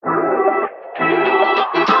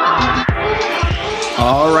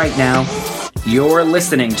All right now, you're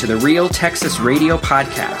listening to the Real Texas Radio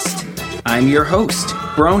Podcast. I'm your host,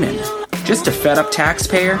 Bronin, just a fed-up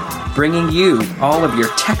taxpayer bringing you all of your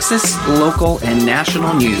Texas, local, and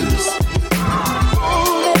national news.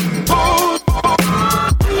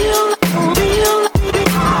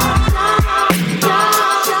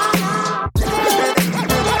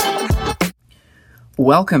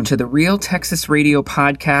 Welcome to the Real Texas Radio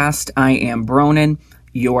Podcast. I am Bronin,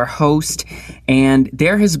 your host, and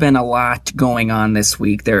there has been a lot going on this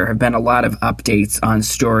week. There have been a lot of updates on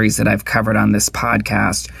stories that I've covered on this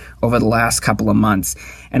podcast over the last couple of months.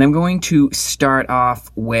 And I'm going to start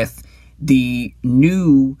off with the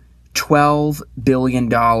new $12 billion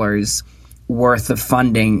worth of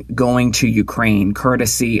funding going to Ukraine,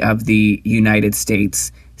 courtesy of the United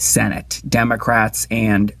States Senate, Democrats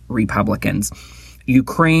and Republicans.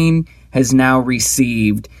 Ukraine has now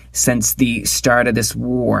received, since the start of this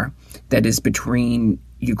war that is between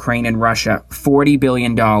Ukraine and Russia, $40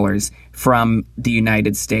 billion from the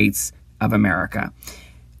United States of America.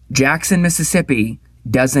 Jackson, Mississippi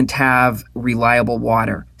doesn't have reliable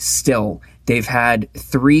water still. They've had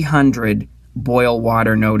 300 boil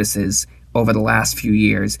water notices over the last few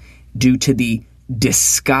years due to the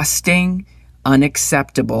disgusting,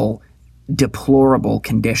 unacceptable, deplorable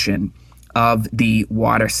condition of the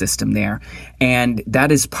water system there. And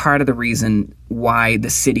that is part of the reason why the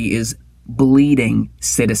city is bleeding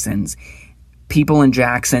citizens. People in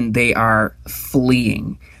Jackson, they are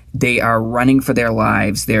fleeing. They are running for their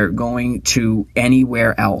lives. They're going to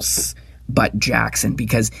anywhere else but Jackson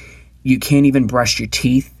because you can't even brush your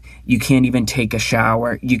teeth. You can't even take a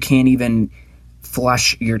shower. You can't even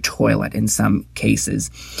flush your toilet in some cases.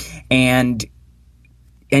 And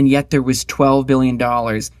yet there was $12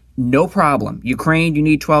 billion. No problem. Ukraine, you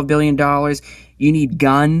need $12 billion. You need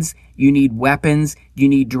guns. You need weapons. You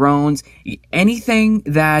need drones. Anything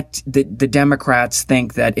that the Democrats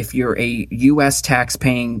think that if you're a U.S.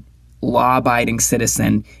 tax-paying, law-abiding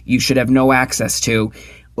citizen, you should have no access to.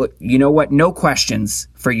 You know what? No questions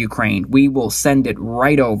for Ukraine. We will send it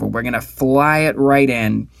right over. We're going to fly it right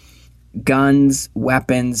in. Guns,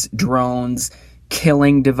 weapons, drones,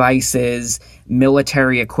 killing devices,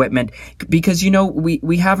 military equipment, because,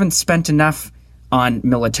 we haven't spent enough on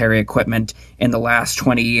military equipment in the last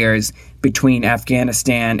 20 years between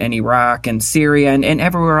Afghanistan and Iraq and Syria and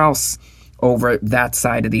everywhere else over that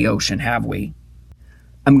side of the ocean, have we?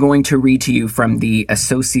 I'm going to read to you from the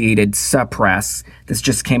Associated Press. This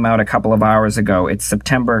just came out a couple of hours ago. It's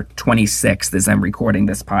September 26th as I'm recording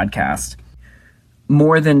this podcast.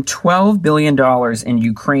 More than $12 billion in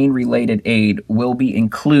Ukraine-related aid will be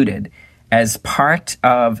included as part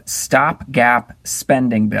of stopgap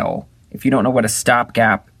spending bill. If you don't know what a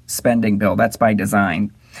stopgap spending bill, that's by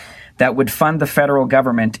design. That would fund the federal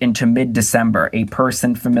government into mid-December, a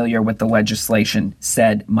person familiar with the legislation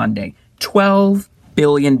said Monday. $12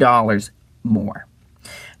 billion more.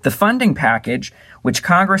 The funding package, which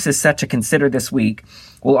Congress is set to consider this week,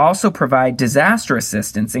 will also provide disaster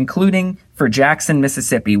assistance, including for Jackson,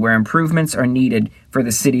 Mississippi, where improvements are needed for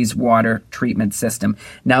the city's water treatment system.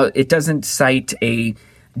 Now, it doesn't cite a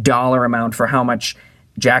dollar amount for how much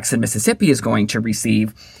Jackson, Mississippi is going to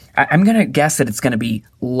receive. I'm going to guess that it's going to be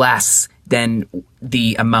less than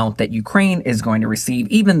the amount that Ukraine is going to receive,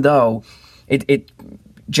 even though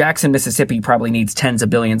Jackson, Mississippi probably needs tens of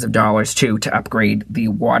billions of dollars, too, to upgrade the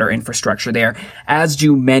water infrastructure there, as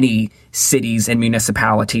do many cities and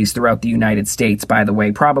municipalities throughout the United States, by the way,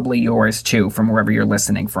 probably yours, too, from wherever you're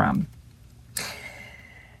listening from.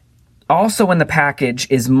 Also in the package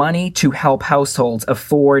is money to help households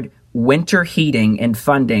afford winter heating and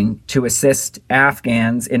funding to assist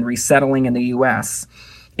Afghans in resettling in the U.S.,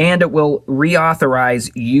 and it will reauthorize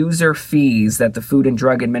user fees that the Food and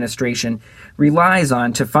Drug Administration relies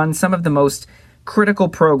on to fund some of the most critical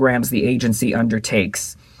programs the agency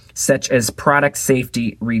undertakes, such as product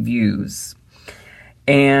safety reviews.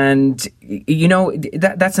 And,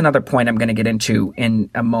 that's another point I'm going to get into in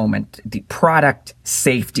a moment, the product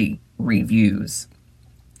safety reviews.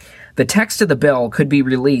 The text of the bill could be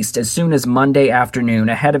released as soon as Monday afternoon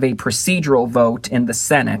ahead of a procedural vote in the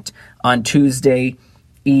Senate on Tuesday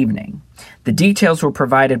evening. The details were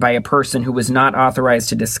provided by a person who was not authorized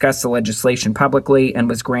to discuss the legislation publicly and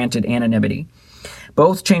was granted anonymity.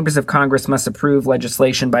 Both chambers of Congress must approve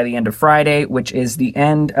legislation by the end of Friday, which is the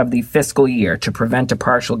end of the fiscal year, to prevent a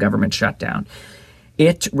partial government shutdown.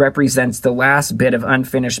 It represents the last bit of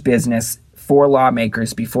unfinished business for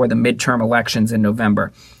lawmakers before the midterm elections in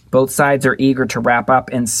November. Both sides are eager to wrap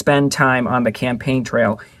up and spend time on the campaign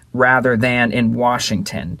trail rather than in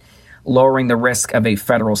Washington, lowering the risk of a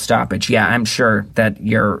federal stoppage. Yeah, I'm sure that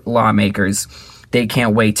your lawmakers they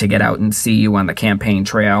can't wait to get out and see you on the campaign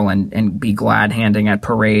trail and be glad handing at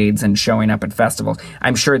parades and showing up at festivals.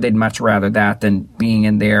 I'm sure they'd much rather that than being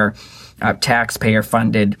in their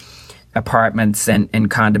taxpayer-funded apartments and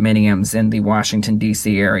condominiums in the Washington,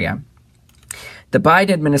 D.C. area. The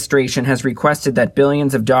Biden administration has requested that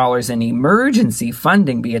billions of dollars in emergency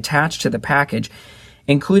funding be attached to the package,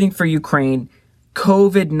 including for Ukraine,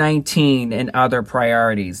 COVID-19, and other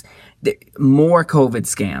priorities. More COVID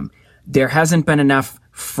scam. There hasn't been enough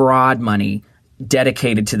fraud money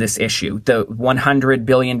dedicated to this issue. The $100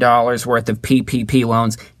 billion worth of PPP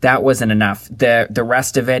loans, that wasn't enough. The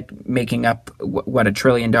rest of it, making up, $1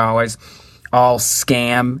 trillion, all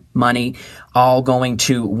scam money, all going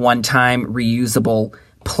to one-time reusable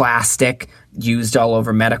plastic used all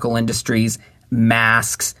over medical industries,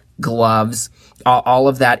 masks, gloves, all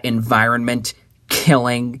of that environment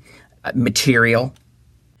killing material.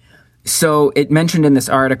 So it mentioned in this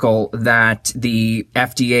article that the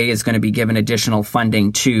FDA is going to be given additional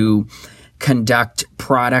funding to conduct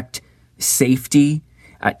product safety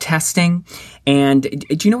testing. And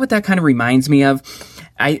do you know what that kind of reminds me of?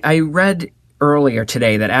 I read earlier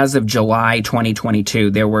today that as of July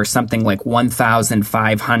 2022, there were something like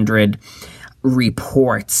 1,500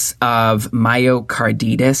 reports of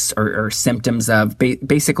myocarditis or symptoms of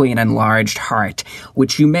basically an enlarged heart,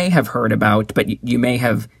 which you may have heard about, but you may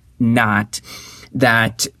have not,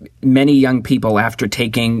 that many young people, after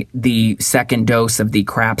taking the second dose of the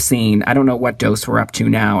crapsine, I don't know what dose we're up to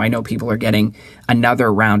now. I know people are getting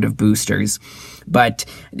another round of boosters, but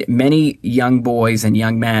many young boys and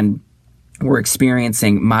young men were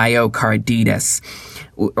experiencing myocarditis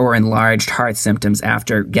or enlarged heart symptoms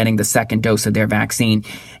after getting the second dose of their vaccine.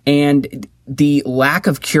 And the lack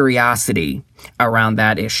of curiosity around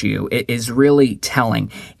that issue is really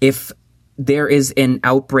telling. If there is an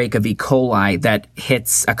outbreak of E. coli that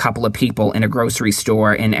hits a couple of people in a grocery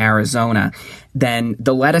store in Arizona, then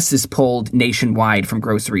the lettuce is pulled nationwide from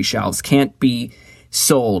grocery shelves, can't be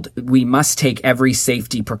sold. We must take every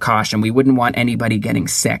safety precaution. We wouldn't want anybody getting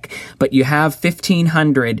sick. But you have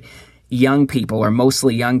 1,500 young people, or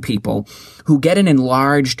mostly young people, who get an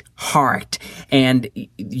enlarged heart, and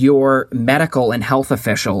your medical and health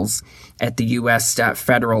officials at the U.S.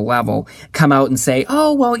 Federal level come out and say,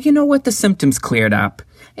 oh, well, you know what? The symptoms cleared up.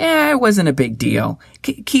 It wasn't a big deal.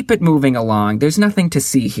 Keep it moving along. There's nothing to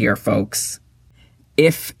see here, folks.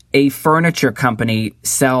 If a furniture company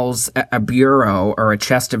sells a bureau or a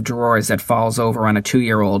chest of drawers that falls over on a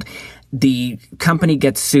 2-year-old, the company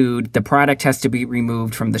gets sued. The product has to be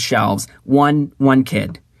removed from the shelves. One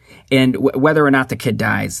kid, and whether or not the kid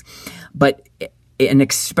dies. But an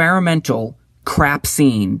experimental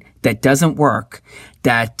crapsine that doesn't work,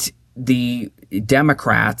 that the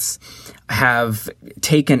Democrats have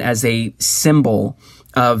taken as a symbol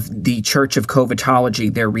of the Church of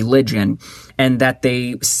Covidtology, their religion, and that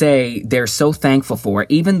they say they're so thankful for,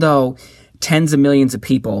 even though tens of millions of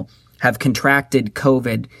people have contracted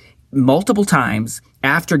COVID multiple times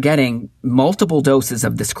after getting multiple doses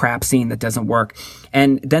of this crapsine that doesn't work.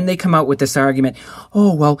 And then they come out with this argument,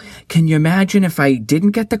 oh, well, can you imagine if I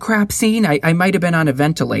didn't get the crapsine? I might have been on a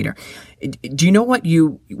ventilator. Do you know what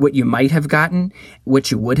you might have gotten,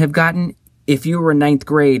 what you would have gotten? If you were in ninth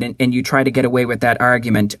grade and you try to get away with that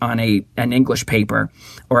argument on an English paper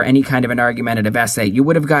or any kind of an argumentative essay, you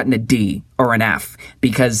would have gotten a D or an F,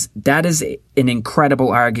 because that is an incredible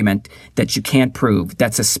argument that you can't prove.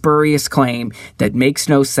 That's a spurious claim that makes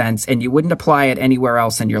no sense, and you wouldn't apply it anywhere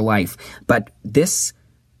else in your life. But this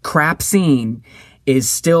crapsine is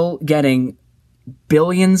still getting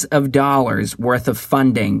billions of dollars worth of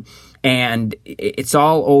funding, and it's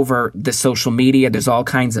all over the social media. There's all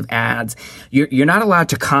kinds of ads. You're not allowed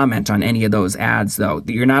to comment on any of those ads, though.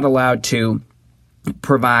 You're not allowed to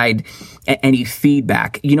provide any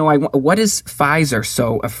feedback. You know, what is Pfizer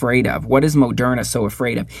so afraid of? What is Moderna so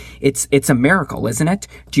afraid of? It's a miracle, isn't it?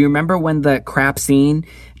 Do you remember when the crapsine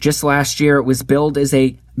just last year, it was billed as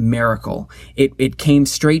a miracle? It came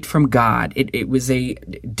straight from God. It was a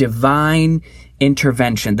divine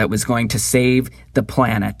intervention that was going to save the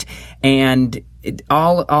planet. And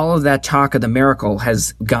all of that talk of the miracle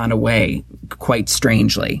has gone away quite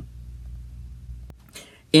strangely.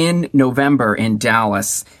 In November in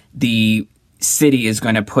Dallas, the city is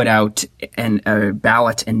going to put out a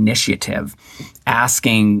ballot initiative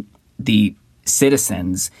asking the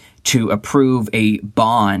citizens to approve a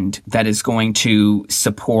bond that is going to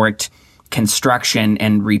support construction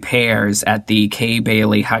and repairs at the Kay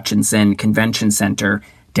Bailey Hutchinson Convention Center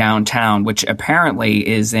downtown, which apparently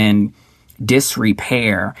is in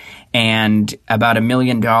disrepair, and about $1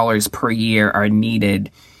 million per year are needed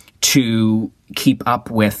to keep up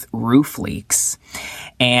with roof leaks.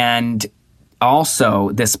 And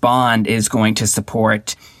also, this bond is going to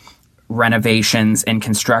support renovations and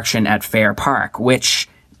construction at Fair Park, which,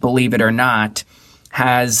 believe it or not,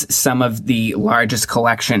 has some of the largest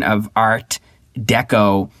collection of Art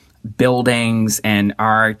Deco buildings and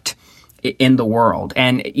art in the world.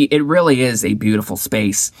 And it really is a beautiful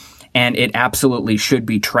space, and it absolutely should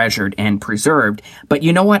be treasured and preserved. But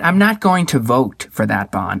you know what? I'm not going to vote for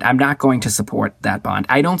that bond. I'm not going to support that bond.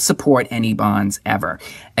 I don't support any bonds ever,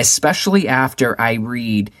 especially after I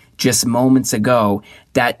read just moments ago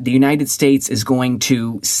that the United States is going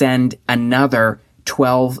to send another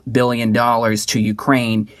 $12 billion to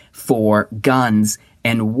Ukraine for guns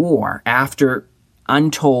and war after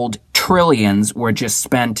untold trillions were just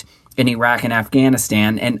spent in Iraq and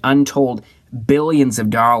Afghanistan, and untold billions of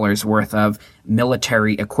dollars worth of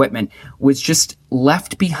military equipment was just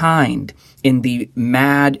left behind in the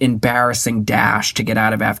mad, embarrassing dash to get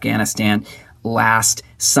out of Afghanistan last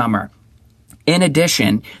summer. In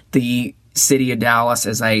addition, the city of Dallas,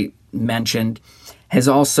 as I mentioned, has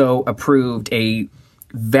also approved a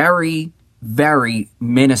very, very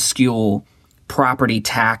minuscule property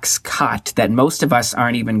tax cut that most of us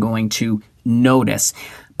aren't even going to notice.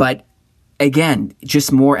 But again,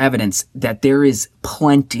 just more evidence that there is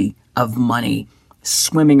plenty of money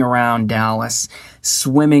swimming around Dallas,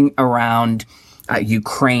 swimming around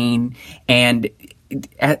Ukraine. And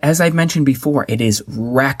as I've mentioned before, it is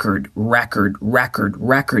record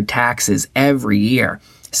taxes every year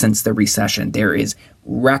since the recession. There is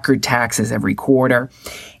record taxes every quarter.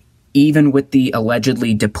 Even with the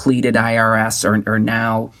allegedly depleted IRS, or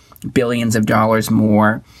now billions of dollars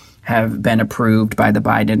more have been approved by the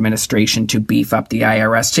Biden administration to beef up the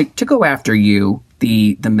IRS to go after you,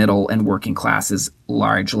 the middle and working classes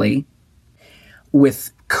largely.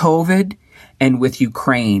 With COVID and with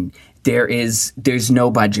Ukraine, there's no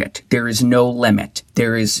budget. There is no limit.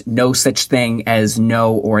 There is no such thing as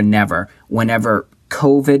no or never whenever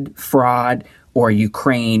COVID, fraud, or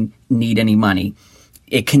Ukraine need any money.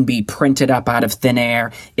 It can be printed up out of thin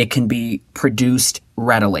air. It can be produced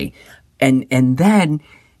readily. And then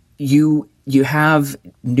you have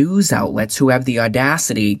news outlets who have the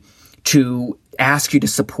audacity to ask you to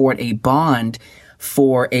support a bond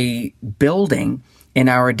for a building in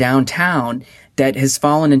our downtown that has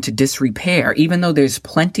fallen into disrepair, even though there's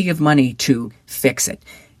plenty of money to fix it.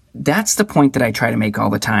 That's the point that I try to make all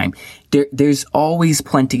the time. There's always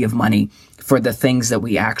plenty of money for the things that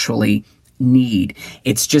we actually need.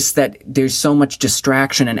 It's just that there's so much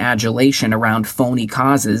distraction and adulation around phony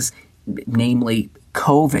causes, namely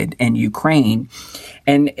COVID and Ukraine,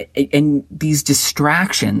 and these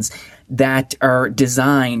distractions that are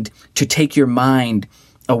designed to take your mind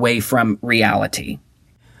away from reality.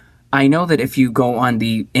 I know that if you go on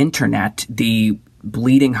the internet, the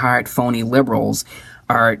bleeding heart phony liberals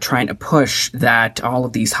are trying to push that all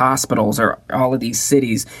of these hospitals or all of these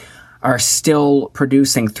cities are still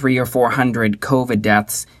producing 300 or 400 COVID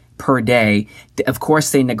deaths per day. Of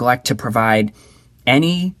course, they neglect to provide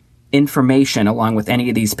any information along with any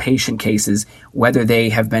of these patient cases, whether they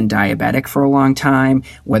have been diabetic for a long time,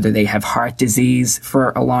 whether they have heart disease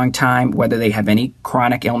for a long time, whether they have any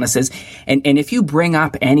chronic illnesses. And if you bring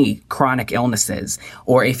up any chronic illnesses,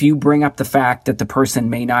 or if you bring up the fact that the person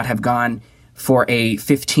may not have gone for a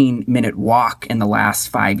 15-minute walk in the last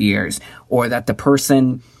 5 years, or that the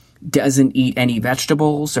person doesn't eat any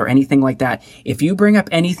vegetables or anything like that, if you bring up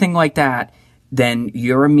anything like that, then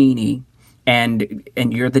you're a meanie. And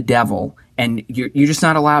you're the devil, and you're just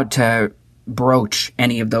not allowed to broach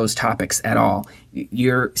any of those topics at all.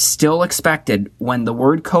 You're still expected, when the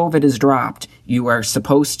word COVID is dropped, you are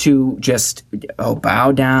supposed to just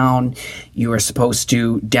bow down. You are supposed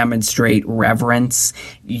to demonstrate reverence.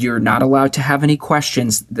 You're not allowed to have any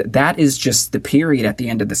questions. That is just the period at the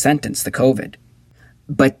end of the sentence, the COVID.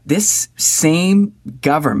 But this same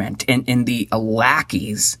government and the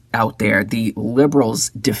lackeys out there, the liberals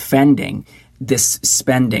defending this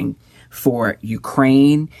spending for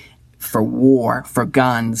Ukraine, for war, for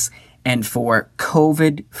guns, and for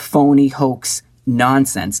COVID phony hoax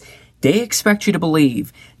nonsense, they expect you to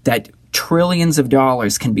believe that trillions of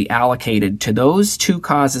dollars can be allocated to those two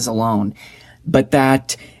causes alone, but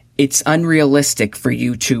that it's unrealistic for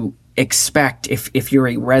you to expect, if you're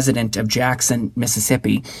a resident of Jackson,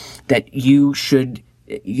 Mississippi, that you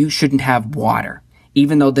shouldn't have water,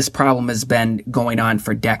 even though this problem has been going on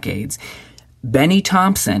for decades. Benny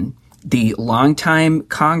Thompson, the longtime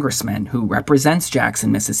congressman who represents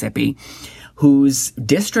Jackson, Mississippi, whose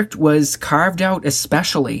district was carved out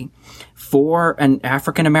especially for an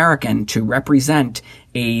African American to represent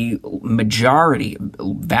a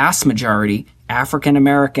vast majority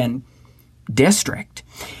African-American district.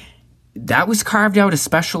 That was carved out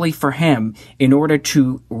especially for him in order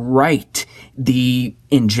to right the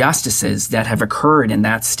injustices that have occurred in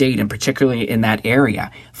that state, and particularly in that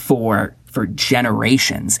area for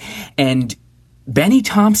generations. And Benny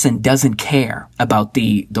Thompson doesn't care about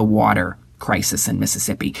the water crisis in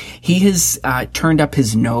Mississippi. He has turned up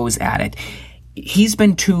his nose at it. He's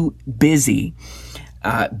been too busy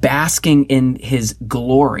basking in his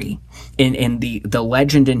glory, in the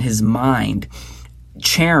legend in his mind,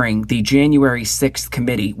 chairing the January 6th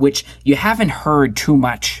committee, which you haven't heard too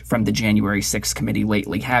much from the January 6th committee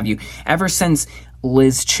lately, have you? Ever since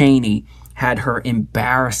Liz Cheney had her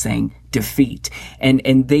embarrassing defeat.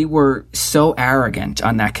 And they were so arrogant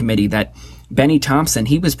on that committee that Benny Thompson,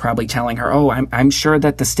 he was probably telling her, oh, I'm sure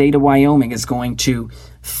that the state of Wyoming is going to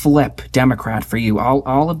flip Democrat for you.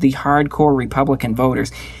 All of the hardcore Republican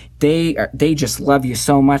voters, they just love you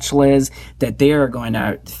so much, Liz, that they are going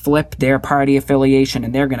to flip their party affiliation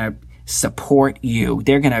and they're going to support you.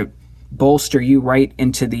 They're going to bolster you right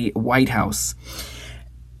into the White House.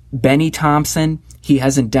 Benny Thompson, he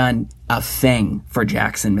hasn't done a thing for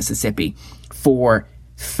Jackson, Mississippi. For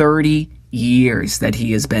 30 years that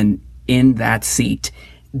he has been in that seat,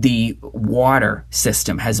 the water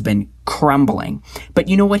system has been crumbling. But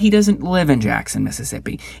you know what? He doesn't live in Jackson,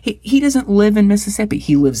 Mississippi. He doesn't live in Mississippi.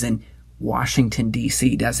 He lives in Washington,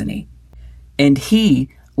 D.C., doesn't he? And he,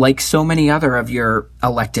 like so many other of your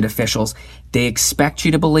elected officials, they expect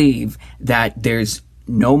you to believe that there's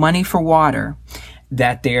no money for water,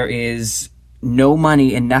 that there is no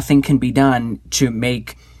money and nothing can be done to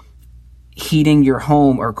make heating your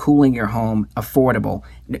home or cooling your home affordable.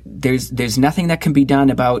 There's nothing that can be done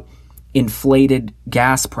about inflated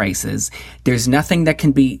gas prices. There's nothing that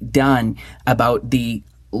can be done about the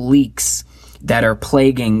leaks that are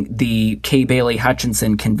plaguing the Kay Bailey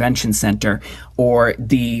Hutchinson Convention Center or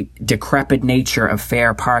the decrepit nature of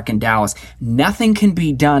Fair Park in Dallas. Nothing can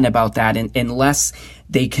be done about that unless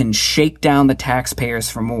they can shake down the taxpayers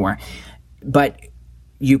for more. But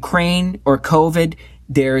Ukraine or COVID,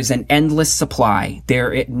 there's an endless supply.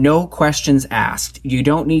 No questions asked. You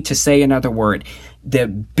don't need to say another word. The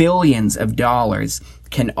billions of dollars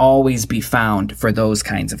can always be found for those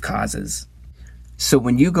kinds of causes. So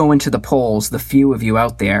when you go into the polls, the few of you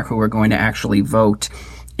out there who are going to actually vote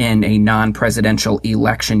in a non-presidential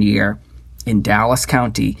election year in Dallas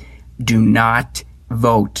County, do not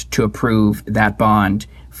vote to approve that bond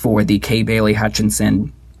for the Kay Bailey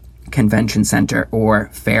Hutchinson Convention Center or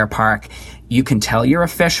Fair Park. You can tell your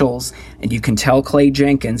officials, and you can tell Clay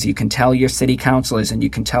Jenkins, you can tell your city councilors, and you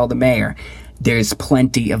can tell the mayor, there's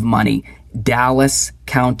plenty of money. Dallas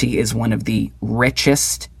County is one of the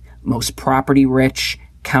richest, most property-rich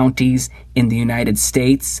counties in the United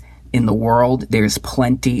States, in the world. There's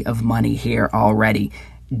plenty of money here already.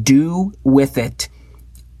 Do with it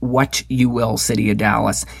what you will, City of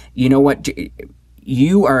Dallas. You know what?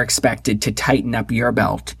 You are expected to tighten up your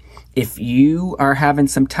belt. If you are having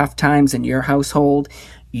some tough times in your household,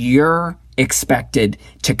 you're expected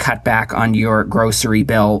to cut back on your grocery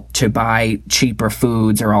bill, to buy cheaper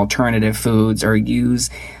foods or alternative foods, or use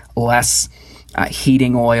less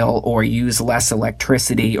heating oil, or use less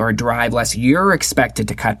electricity, or drive less. You're expected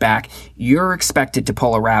to cut back. You're expected to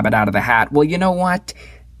pull a rabbit out of the hat. Well, you know what?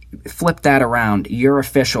 Flip that around. Your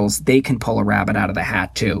officials, they can pull a rabbit out of the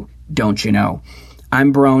hat too. Don't you know?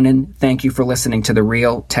 I'm Bronin. Thank you for listening to the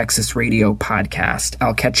Real Texas Radio podcast.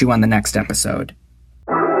 I'll catch you on the next episode.